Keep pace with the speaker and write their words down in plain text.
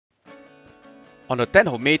On the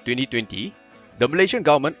 10th of May 2020, the Malaysian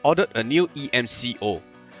government ordered a new EMCO,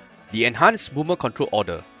 the Enhanced Movement Control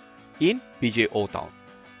Order, in PJ Old Town.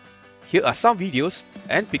 Here are some videos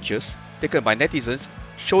and pictures taken by netizens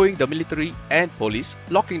showing the military and police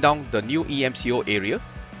locking down the new EMCO area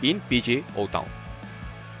in PJ Old Town.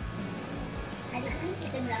 Hari ini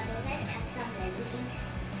kita melakukan custom leveling.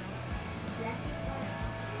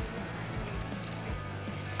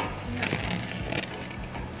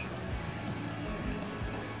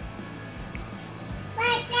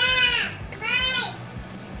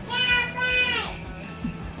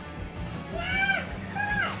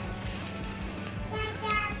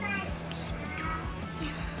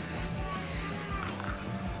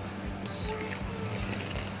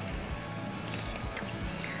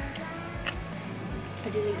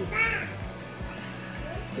 Ada lagi.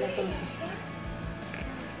 Belakang.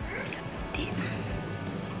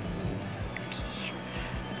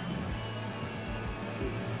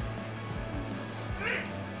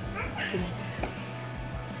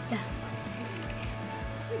 Dah.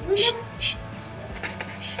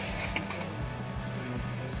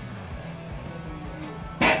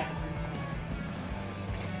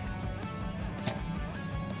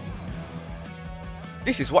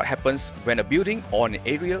 This is what happens when a building or an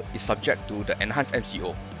area is subject to the enhanced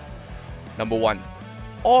MCO. Number 1.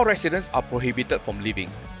 All residents are prohibited from leaving.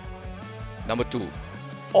 Number 2.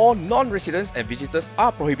 All non-residents and visitors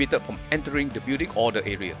are prohibited from entering the building or the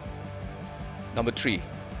area. Number 3.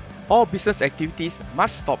 All business activities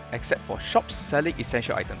must stop except for shops selling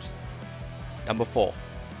essential items. Number 4.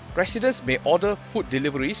 Residents may order food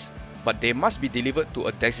deliveries, but they must be delivered to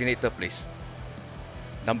a designated place.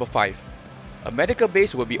 Number 5. A medical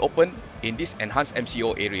base will be opened in this enhanced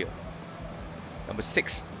MCO area. Number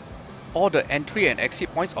 6. All the entry and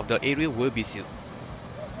exit points of the area will be sealed.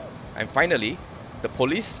 And finally, the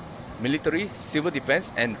police, military, civil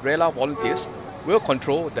defense and RELA volunteers will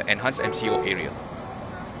control the enhanced MCO area.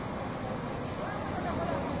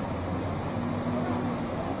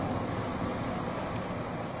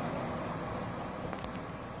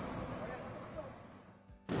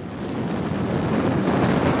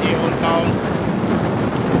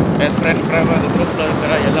 Best friend forever குரூப்ல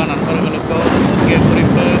இருக்கிற எல்லா நண்பர்களுக்கும் முக்கிய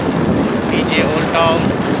குறிப்பு PJ Old Town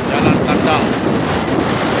Jalan தண்டாங்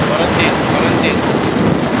quarantine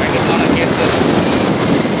பயங்கரமான cases.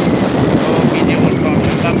 So PJ Old Town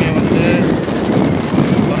எல்லாமே வந்து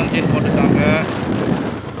quarantine போட்டுட்டாங்க.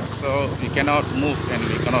 So we cannot move and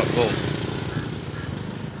we cannot go.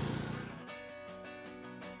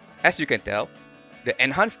 As you can tell, the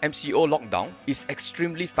enhanced MCO lockdown is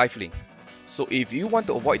extremely stifling. So if you want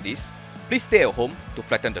to avoid this, please stay at home to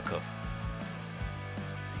flatten the curve.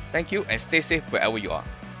 Thank you and stay safe wherever you are.